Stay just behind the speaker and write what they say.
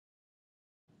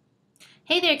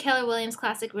Hey there, Keller Williams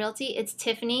Classic Realty. It's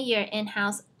Tiffany, your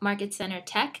in-house Market Center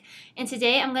tech, and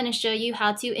today I'm going to show you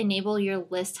how to enable your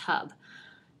ListHub.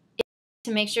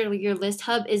 To make sure your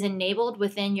ListHub is enabled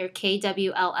within your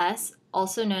KWLS,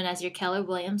 also known as your Keller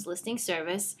Williams Listing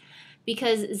Service,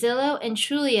 because Zillow and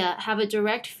Trulia have a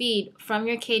direct feed from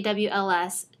your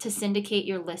KWLS to syndicate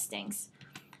your listings.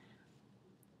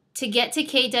 To get to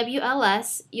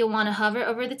KWLS, you'll want to hover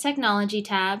over the Technology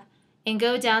tab and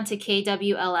go down to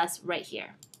KWLS right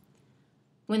here.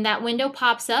 When that window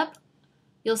pops up,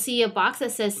 you'll see a box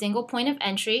that says single point of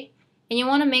entry, and you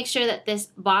want to make sure that this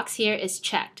box here is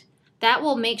checked. That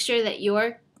will make sure that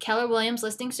your Keller Williams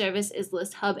listing service is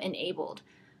ListHub enabled.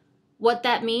 What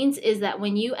that means is that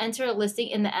when you enter a listing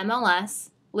in the MLS,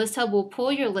 ListHub will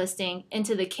pull your listing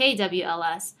into the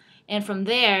KWLS, and from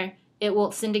there, it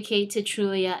will syndicate to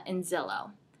Trulia and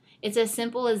Zillow. It's as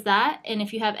simple as that, and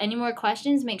if you have any more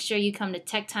questions, make sure you come to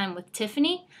Tech Time with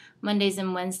Tiffany, Mondays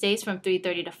and Wednesdays from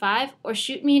 3:30 to 5, or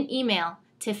shoot me an email,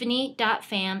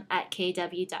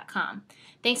 tiffany.pham@kw.com.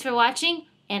 Thanks for watching,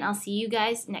 and I'll see you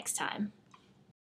guys next time.